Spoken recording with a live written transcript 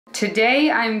Today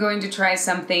I'm going to try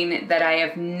something that I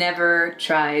have never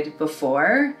tried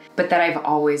before, but that I've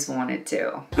always wanted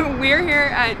to. We're here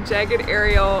at Jagged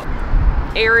Aerial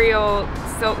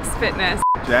Silks Fitness.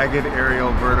 Jagged,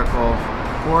 aerial, vertical,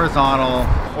 horizontal,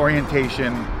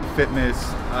 orientation, fitness,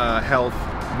 health,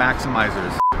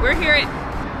 maximizers. We're here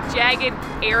at Jagged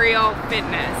Aerial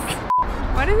Fitness.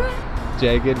 What is it?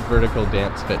 Jagged Vertical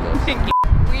Dance Fitness. Thank you.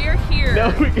 We are here. No,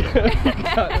 we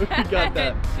got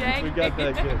that. Jagged. We got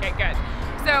that good. Okay, good.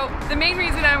 So the main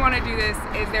reason I want to do this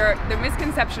is the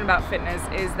misconception about fitness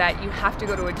is that you have to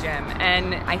go to a gym,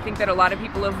 and I think that a lot of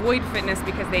people avoid fitness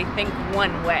because they think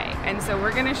one way. And so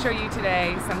we're going to show you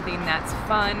today something that's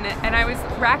fun, and I was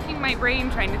racking my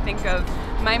brain trying to think of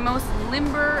my most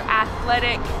limber,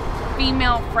 athletic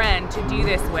female friend to do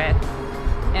this with,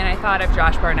 and I thought of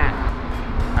Josh Barnett.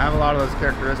 I have a lot of those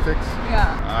characteristics.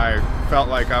 Yeah. I felt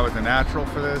like I was a natural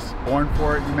for this, born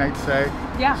for it, you might say.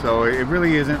 Yeah. So it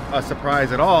really isn't a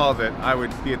surprise at all that I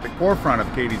would be at the forefront of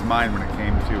Katee's mind when it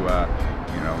came to,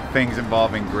 you know, things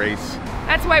involving grace.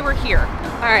 That's why we're here.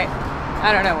 All right.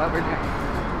 I don't know what we're doing.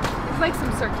 It's like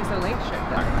some Cirque du Soleil shit,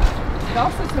 though. It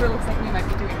also sort of looks like we might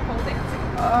be doing pole dancing.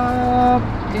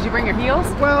 Did you bring your heels?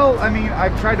 Well, I mean,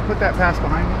 I've tried to put that past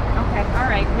behind me. Okay. All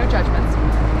right. No judgments.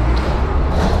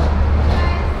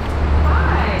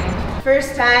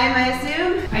 First time, I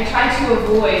assume? I try to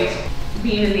avoid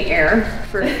being in the air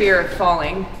for fear of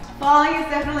falling. Falling is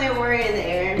definitely a worry in the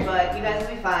air, but you guys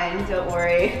will be fine, don't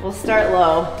worry. We'll start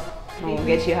low and we'll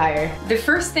get you higher. The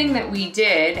first thing that we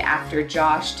did after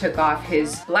Josh took off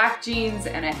his black jeans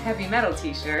and a heavy metal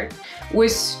t-shirt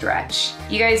was stretch.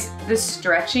 You guys, the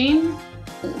stretching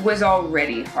was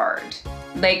already hard.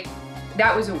 Like,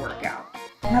 that was a workout.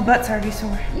 My butt's already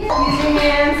sore. Yeah. Use your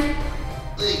hands.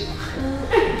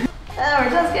 Oh,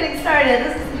 we're just getting started.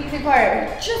 This is the easy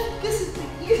part. This is the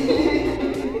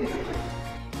easy.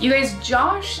 You guys,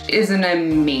 Josh is an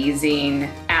amazing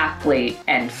athlete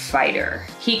and fighter.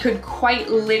 He could quite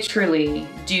literally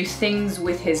do things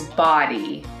with his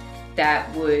body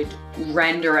that would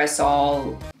render us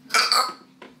all...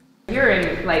 You're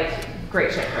in, like,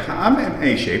 great shape. I'm in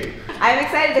A shape. I'm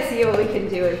excited to see what we can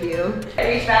do with you.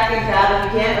 Reach back and grab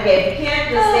if you can. Okay, if you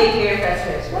can't, just stay here and press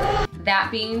first.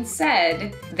 That being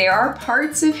said, there are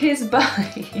parts of his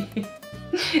body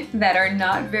that are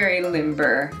not very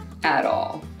limber at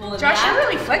all. Josh, you're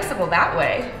really flexible that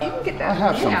way. You can get that. I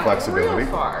have some flexibility. Real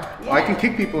far. Yeah. I can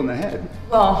kick people in the head.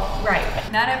 Well, right.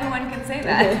 Not everyone can say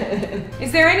that.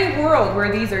 Is there any world where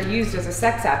these are used as a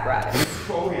sex apparatus?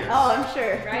 Oh, yes. Oh, I'm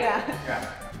sure. Right? Yeah.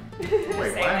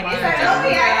 Wait, why am Oh, I...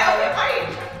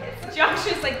 yeah. Josh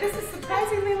is like, this is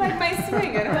surprisingly like my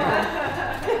swing at home.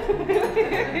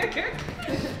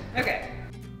 Okay.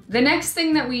 The next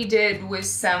thing that we did was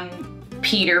some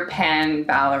Peter Pan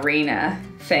ballerina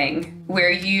thing,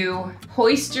 where you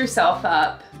hoist yourself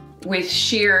up with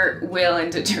sheer will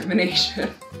and determination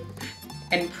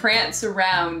and prance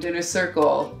around in a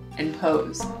circle and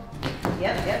pose.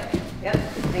 Yep.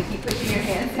 And keep pushing your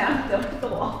hands down the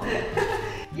wall.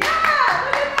 Yeah,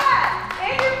 look at that!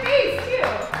 And your face too.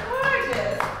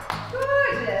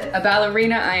 Gorgeous. A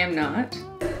ballerina I am not.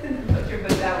 Put your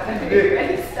foot down whenever you're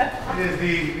ready. Stop. It is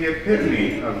the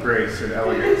epitome of grace and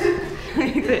elegance.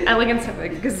 The elegance of a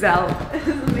gazelle. This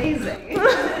is amazing.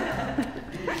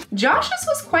 Josh's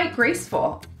was quite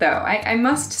graceful, though, I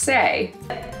must say.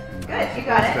 Good, you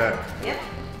got it. Yep.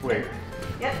 Wait.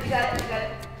 Yep, you got it. Yeah.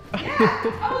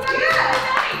 Oh,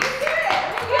 yeah. You did it.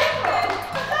 Beautiful.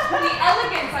 The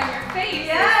elegance on your face.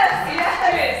 Yes.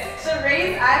 The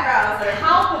raised eyebrows are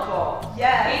Palpable.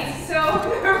 Yes. It's so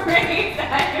great. I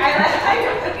like how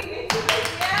you're looking into it.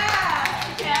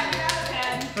 Yeah. 10 out of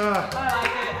 10. I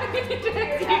like it.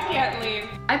 You can't leave.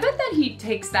 I bet that he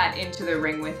takes that into the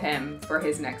ring with him for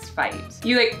his next fight.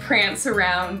 You like prance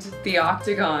around the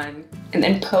octagon and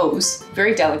then pose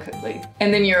very delicately.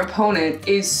 And then your opponent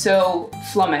is so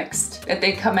flummoxed that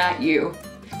they come at you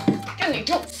and they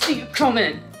don't see you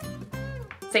coming.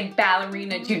 It's like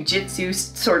ballerina jujitsu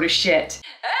sort of shit.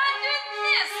 And in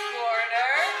this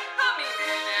corner, coming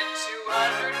in at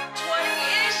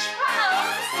 220-ish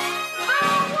pounds, the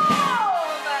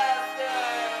Wall Master.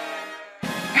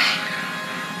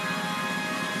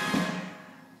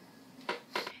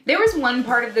 There was one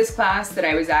part of this class that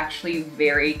I was actually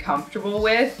very comfortable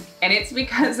with, and it's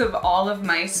because of all of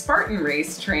my Spartan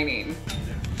race training.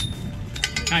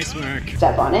 Nice work.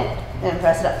 Step on it and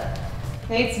press it up.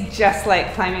 It's just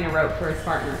like climbing a rope for a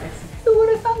Spartan race. Who would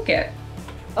have thunk it?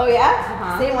 Oh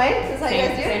yeah? Same way? This is how you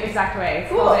guys do it? Same exact way.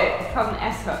 Cool. It's called an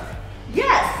S-hook.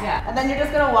 Yes! Yeah. And then you're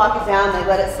just gonna walk it down, like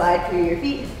let it slide through your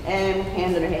feet, and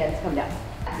hands under hands come down.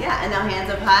 Yeah, and now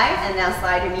hands up high, and now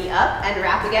slide your knee up and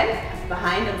wrap again.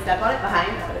 Behind and step on it,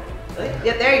 behind.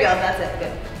 Yep, there you go, that's it,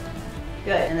 good.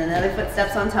 Good, and then the other foot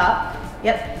steps on top.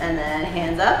 Yep, and then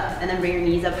hands up, and then bring your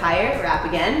knees up higher, wrap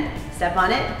again, step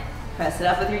on it, press it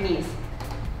up with your knees.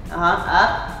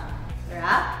 Up,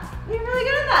 wrap. You're really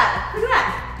good at that, look at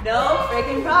that. No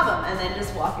freaking problem, and then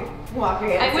just walk your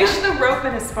hands I wish down. the rope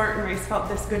in a Spartan race felt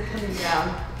this good coming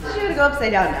down. We're gonna go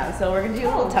upside down now, so we're gonna do a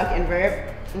little tuck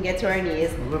invert and get to our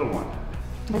knees. A little one.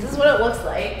 This is what it looks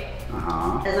like.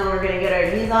 Uh-huh. And then we're gonna get our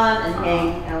knees on and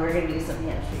hang, and we're gonna do some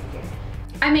hamstring here.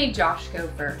 I made Josh go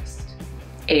first.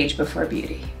 Age before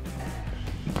beauty.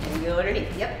 And go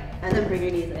underneath, yep. And then bring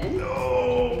your knees in.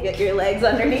 No. Get your legs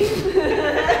underneath.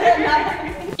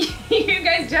 You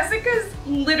guys, Jessica's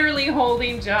literally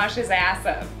holding Josh's ass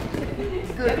up.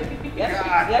 Good.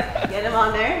 Yep, get him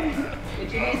on there.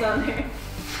 Get your knees on there.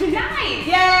 Nice!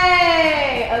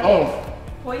 Yay! Okay. Oh,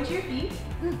 Point your feet.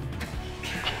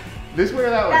 this way or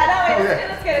that way? Yeah, that way, Okay.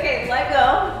 that's good. Okay, let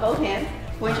go, both hands.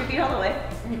 Point your feet all the way.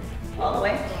 All the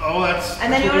way. Oh, that's.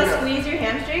 And then you want to that's squeeze your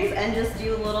hamstrings and just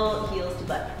do little heels to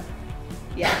butt.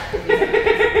 Yeah.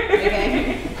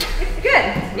 Okay.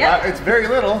 Good. Yep. It's very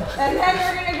little. And then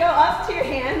we're gonna go up to your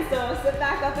hands. So sit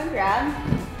back up and grab.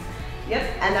 Yep.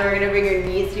 And then we're gonna bring your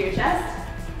knees to your chest.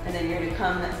 And then you're gonna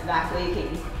come back the way you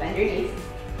came. Bend your knees.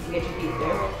 And get your feet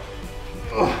there.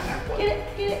 Oh, Get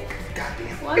it. Get it.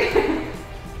 goddamn. One.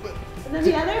 And then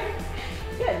the other.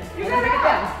 Good. You And got then bring it it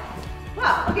down.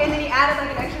 Wow. Okay. And then you added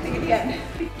like an extra thing at the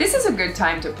end. This is a good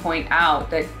time to point out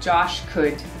that Josh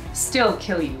could still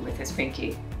kill you with his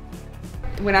pinky.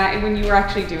 When you were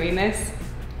actually doing this,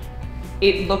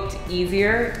 it looked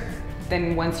easier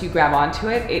than once you grab onto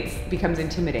it, it becomes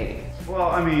intimidating. Well,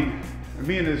 I mean,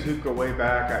 me and this hoop go way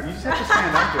back. You just have to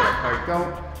stand up to it.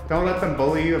 Like, don't let them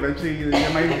bully you. Eventually,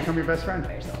 they might even become your best friend.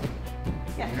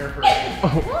 Yeah. Here for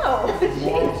Whoa.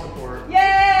 moral support.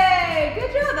 Yay!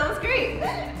 Good job. That was great.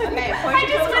 Okay. Point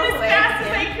your toes all the way.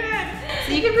 Yeah. could.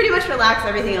 So you can pretty much relax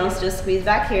everything else. Just squeeze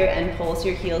back here and pulse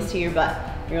your heels to your butt.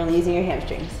 You're only using your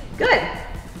hamstrings. Good.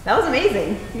 That was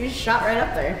amazing. You just shot right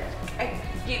up there.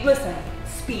 Listen,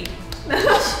 speed.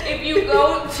 If you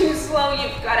go too slow,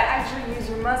 you've got to actually use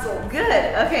your muscle.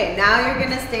 Good. Okay, now you're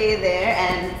gonna stay there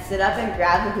and sit up and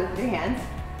grab the hoop with your hands.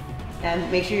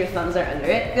 And make sure your thumbs are under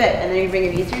it. Good. And then you bring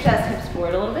your knees to your chest, hips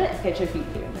forward a little bit, get your feet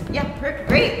through. Yeah, perfect.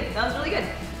 Great. That was really good.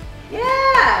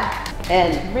 Yeah.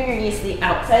 And bring your knees to the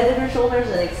outside of your shoulders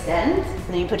and extend. And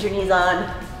then you put your knees on.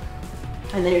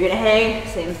 And then you're gonna hang,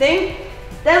 same thing.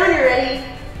 Then when you're ready,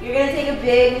 you're gonna take a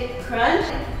big crunch.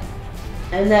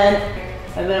 And then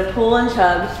I'm gonna pull and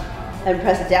chug and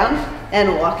press it down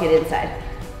and walk it inside.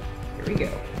 Here we go.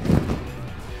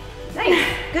 Nice,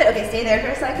 good, okay, stay there for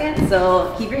a second.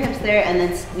 So keep your hips there and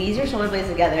then squeeze your shoulder blades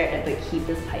together, but keep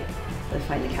this tight. Let's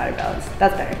find the counterbalance.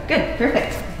 That's better, good,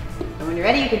 perfect. And when you're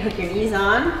ready, you can hook your knees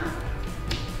on.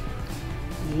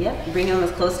 Yep, bring them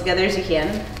as close together as you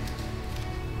can.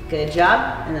 Good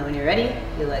job, and then when you're ready,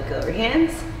 you let go of your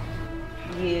hands.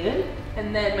 Good.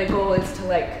 And then my goal is to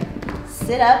like,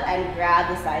 Sit up and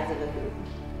grab the sides of the hoop.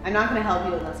 I'm not gonna help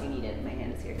you unless you need it. My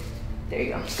hand is here. There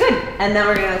you go. Good. And then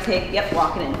we're gonna take, yep,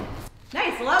 walk it in.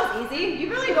 Nice, well that was easy. You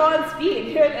really go on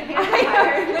speed. You're the hand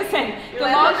higher. listen, the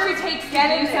longer it takes to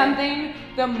do something,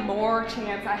 the more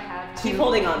chance I have to Keep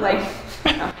holding on, like,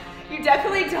 though. You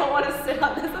definitely don't want to sit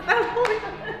on this without holding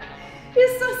on.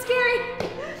 It's so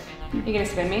scary. You gonna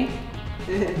spin me?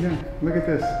 Yeah, look at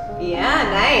this. Yeah,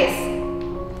 nice.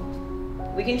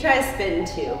 We can try a spin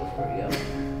too before we go.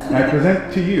 I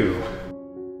present to you.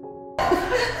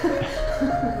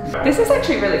 This is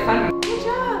actually really fun. Good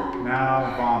job.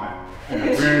 Now vomit.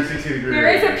 360 degree There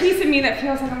is a radius. piece of me that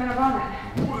feels like I'm gonna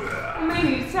vomit.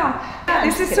 Maybe stop.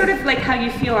 This is sort of like how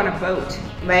you feel on a boat.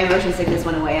 My motion sickness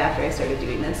went away after I started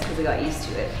doing this because I got used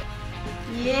to it.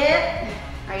 Yep.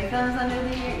 Are your thumbs under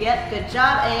the ear? Yep, good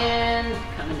job. And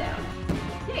coming down.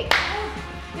 Yay.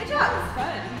 Good job. It's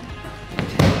fun.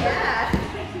 Yeah.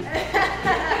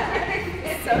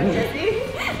 It's so dizzy.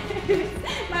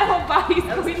 My whole body's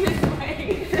going this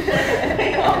way.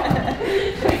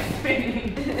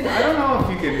 I don't know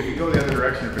if you go the other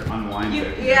direction, if it unwinds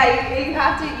it. Yeah, you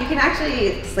have to, you can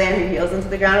actually slam your heels into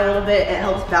the ground a little bit. It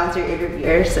helps bounce your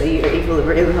ear so your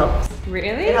equilibrium helps. Really?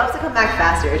 It helps to come back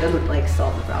faster. It doesn't like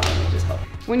solve the problem, it just helps.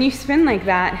 When you spin like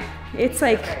that, it's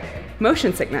like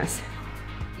motion sickness.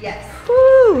 Yes.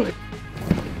 Woo! Yep.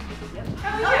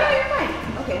 Oh yeah, you're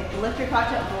fine. Okay, lift your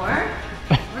crotch up more.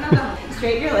 We're not done.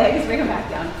 Straighten your legs, bring them back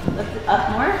down. Lift it up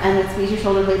more, and then squeeze your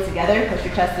shoulder blades together, push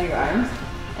your chest through your arms,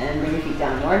 and bring your feet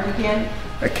down more if you can.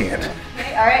 I can't.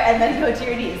 Okay, all right, and then go to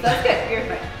your knees. That's good, you're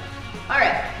fine. All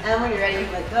right, and when you're ready,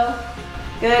 let go.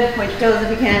 Good, point your toes if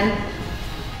you can.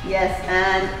 Yes,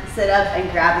 and sit up and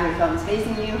grab with your thumbs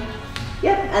facing you.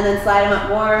 Yep, and then slide them up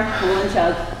more, pull and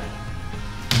chug.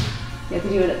 You have to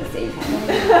do it at the same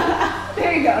time.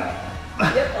 There you go.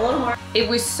 Yep, a little more. It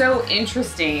was so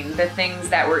interesting, the things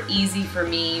that were easy for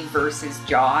me versus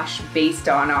Josh based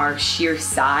on our sheer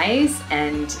size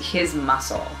and his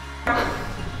muscle.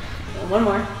 One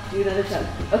more, do another chug.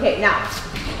 Okay, now.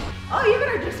 Oh, you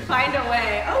better just find a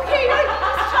way. Okay, like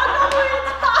just chug all the way to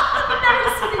the top. I've never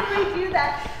seen anybody do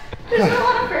that. There's a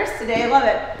lot of firsts today, I love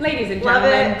it. Ladies and Love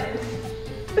gentlemen,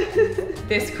 it.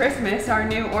 this Christmas our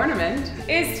new ornament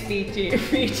is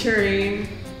featuring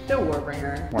the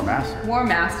Warbringer. War master. War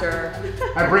Master.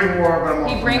 I bring war, but I'm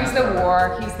also He brings the master.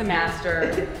 war, he's the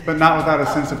master. But not without a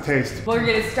sense of taste. We're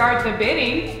gonna start the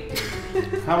bidding.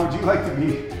 How would you like to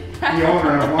be the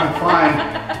owner of one fine,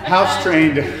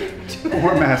 house-trained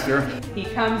war master? He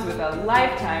comes with a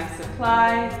lifetime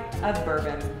supply of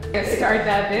bourbon. Let's start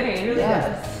that bidding.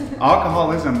 Yes.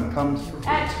 Alcoholism comes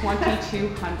At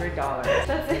 $2,200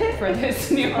 That's it. for this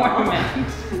new ornament.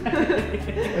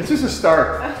 It's just a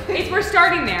start. We're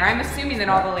starting there. I'm assuming that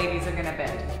all the ladies are gonna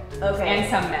bid. Okay. And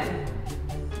some men.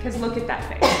 Because look at that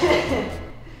face.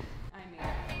 I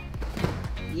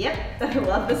mean, Yep, I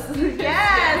love this.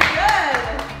 Yes,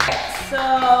 good. So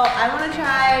I want to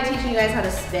try teaching you guys how to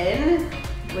spin,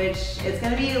 which is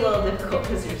going to be a little difficult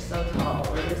because you're so tall.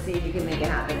 We're going to see if you can make it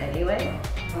happen anyway.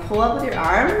 Pull up with your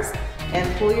arms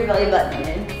and pull your belly button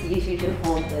in. See if you can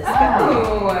hold this going.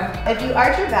 oh, If you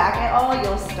arch your back at all,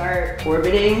 you'll start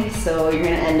orbiting. So you're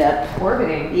going to end up,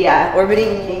 orbiting. yeah,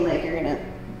 orbiting meaning like you're going to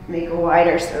make a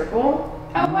wider circle.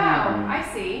 Oh wow, I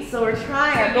see. So we're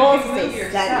trying, So our you goal is can to move stay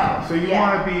yourself. steady. So you Yeah.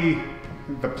 want to be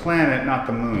the planet, not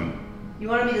the moon. You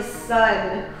want to be the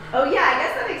sun. Oh yeah, I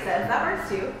guess that makes sense. That works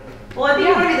too. Well, I think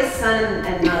you want to be the sun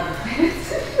and not the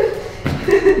planet.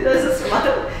 There's just a lot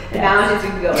of analogies we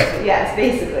can go with. Yes,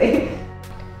 basically.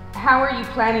 How are you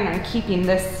planning on keeping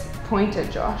this pointed,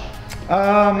 Josh?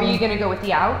 Are you gonna go with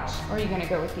the out, or are you gonna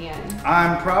go with the in?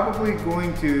 I'm probably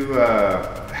going to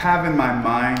have in my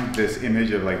mind this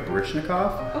image of like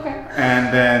Baryshnikov, Okay.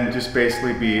 and then just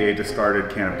basically be a discarded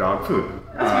can of dog food.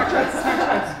 Smart choice, smart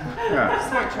choice. Yeah.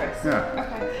 Smart choice. Yeah.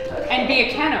 Okay. And be a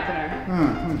can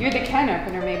opener. You're the can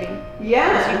opener, maybe.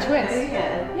 Yeah. You twist.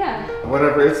 Yeah. Yeah.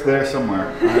 Whatever, it's there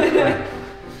somewhere.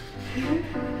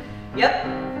 Yep.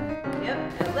 Yep.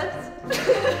 And lift.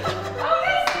 Oh,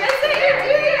 that's it. You're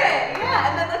doing it. Yeah.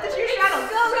 And then lift it to your shadow.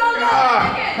 Go, go,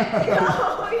 go.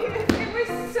 It was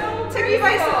so Took me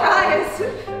by surprise.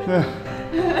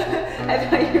 I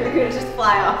thought you were gonna just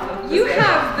fly off. Of You this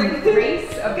have the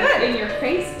grace of Good. getting your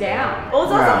face down. Well,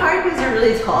 it's also Yeah. hard because you're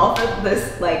really tall for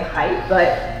this like height,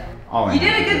 but All you in.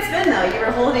 did a good spin though. You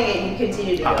were holding it and you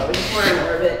continued to go. We just were in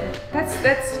orbit.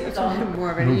 That's all.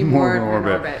 more of an More of an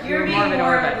orbit. You're more of an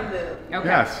orbit. Okay.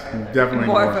 Yes, definitely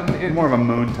More of a moon. more of a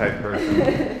moon type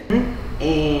person.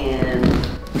 And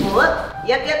pull up.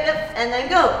 Yep, yep, yep. And then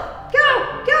go.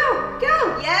 Go, go,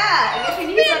 go. Yeah. And get your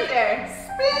knees up there.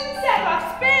 Spin,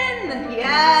 Sackhoff, spin.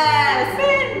 Yes.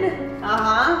 Spin.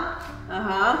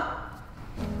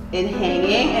 And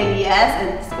hanging, and yes,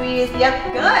 and squeeze.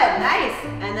 Yep, good, nice.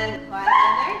 And then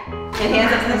quiet in there. And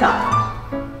hands up to the top.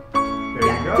 There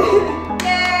you go.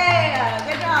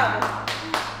 Yay! Good job.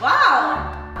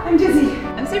 Wow. I'm dizzy.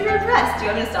 I'm super impressed. Do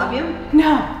you want me to stop you?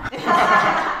 No.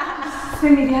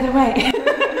 Spin me the other way.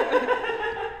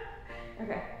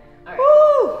 Okay. All right.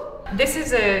 Woo! This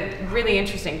is a really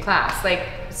interesting class. Like,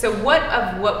 so what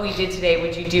of what we did today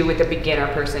would you do with a beginner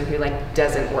person who like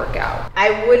doesn't work out?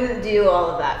 I wouldn't do all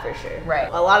of that for sure. Right.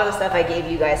 A lot of the stuff I gave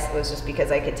you guys was just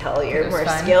because I could tell you're It was more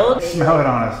fun. skilled. Smell it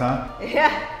on us, huh?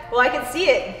 Yeah. Well, I could see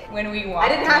it. When we walk. I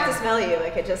didn't have to smell you. I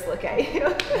could just look at you.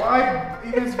 Well, I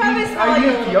use probably smell you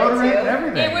a little bit, deodorant too. and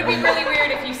everything. It would be really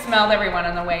weird if you smelled everyone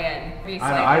on the way in. It'd be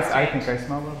I slightly think strange. I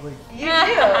smell lovely. You do.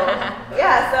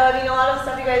 Yeah, so I mean, a lot of the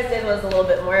stuff you guys did was a little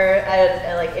bit more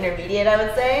like intermediate, I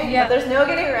would say. Yeah. But there's no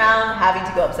getting around having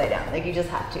to go upside down. Like, you just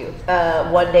have to.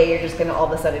 One day you're just gonna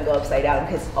all of a sudden go upside down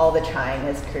because all the trying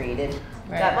has created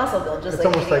that muscle build. Just It's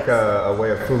almost like a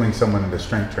way of fooling someone into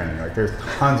strength training. Like there's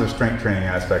tons of strength training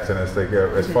aspects, and it's like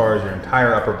as far as your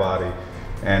entire upper body,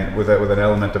 and with an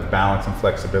element of balance and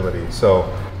flexibility.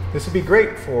 So this would be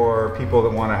great for people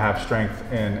that want to have strength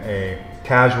in a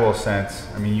casual sense.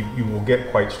 I mean, you will get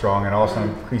quite strong, and also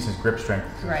increases grip strength,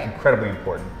 which is Right. incredibly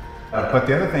important. But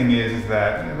the other thing is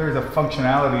that there's a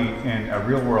functionality in a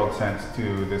real world sense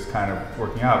to this kind of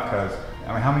working out, because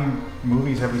I mean, how many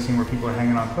movies have we seen where people are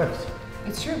hanging on cliffs?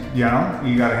 It's true. You know,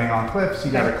 you got to hang on cliffs,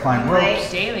 you got to climb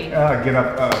ropes, Daily. get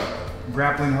up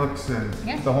grappling hooks and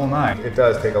the whole nine. It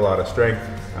does take a lot of strength.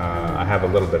 I have a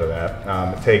little bit of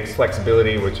that. It takes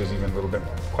flexibility, which is even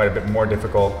quite a bit more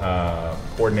difficult.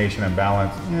 Coordination and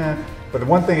balance. Yeah. But the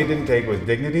one thing it didn't take was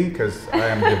dignity, because I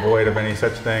am devoid of any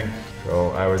such thing.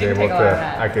 So I was able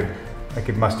to, I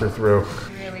could muster through.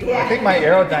 Yeah. I think my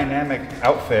aerodynamic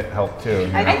outfit helped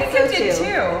too. I think so did too.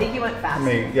 I think you went fast. I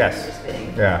mean, yes.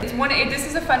 Yeah. This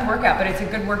is a fun workout, but it's a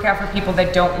good workout for people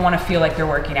that don't want to feel like they're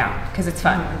working out, because it's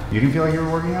fun. You didn't feel like you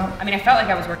were working out? I mean, I felt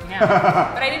like I was working out,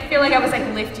 but I didn't feel like I was like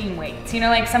lifting weights. You know,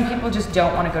 like some people just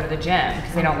don't want to go to the gym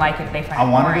because they don't like it. They find I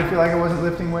it wanted boring. to feel like I wasn't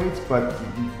lifting weights, but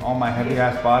all my heavy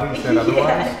ass body said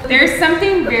otherwise. There's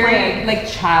something very like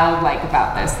childlike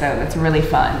about this though that's really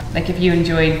fun. Like if you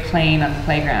enjoyed playing on the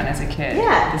playground as a kid,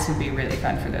 this would be really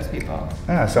fun for those people.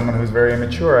 Yeah, someone who's very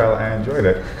immature, I enjoyed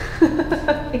it.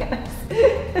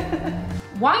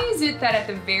 Why is it that at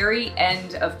the very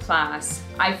end of class,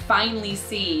 I finally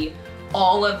see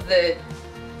all of the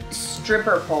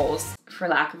stripper poles, for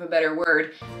lack of a better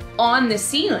word, on the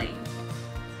ceiling?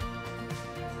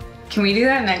 Can we do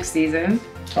that next season?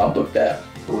 I'll book that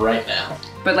right now.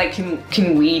 But like,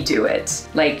 can we do it?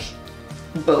 Like,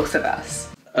 both of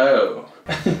us? Oh.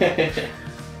 Do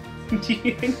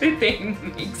you think the thing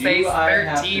makes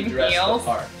size 13 heels?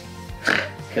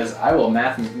 Because I will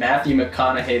Matthew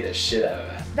McConaughey the shit out of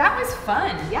that. That was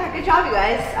fun. Yeah, good job, you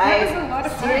guys. That was a lot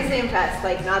of fun. Seriously impressed.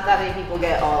 Like, not that many people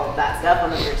get all of that stuff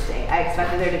on the first day. I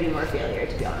expected there to be more failure,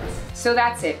 to be honest. So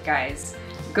that's it, guys.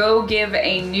 Go give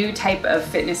a new type of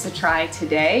fitness a try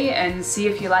today and see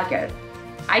if you like it.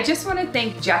 I just want to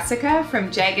thank Jessica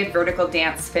from Jagged Vertical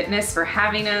Dance Fitness for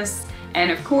having us, and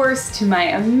of course to my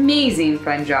amazing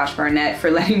friend Josh Barnett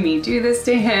for letting me do this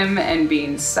to him and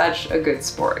being such a good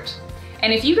sport.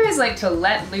 And if you guys like to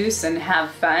let loose and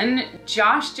have fun,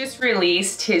 Josh just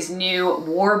released his new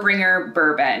Warbringer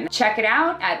Bourbon. Check it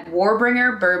out at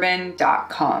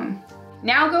warbringerbourbon.com.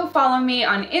 Now go follow me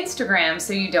on Instagram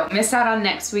so you don't miss out on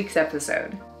next week's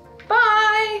episode.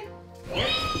 Bye!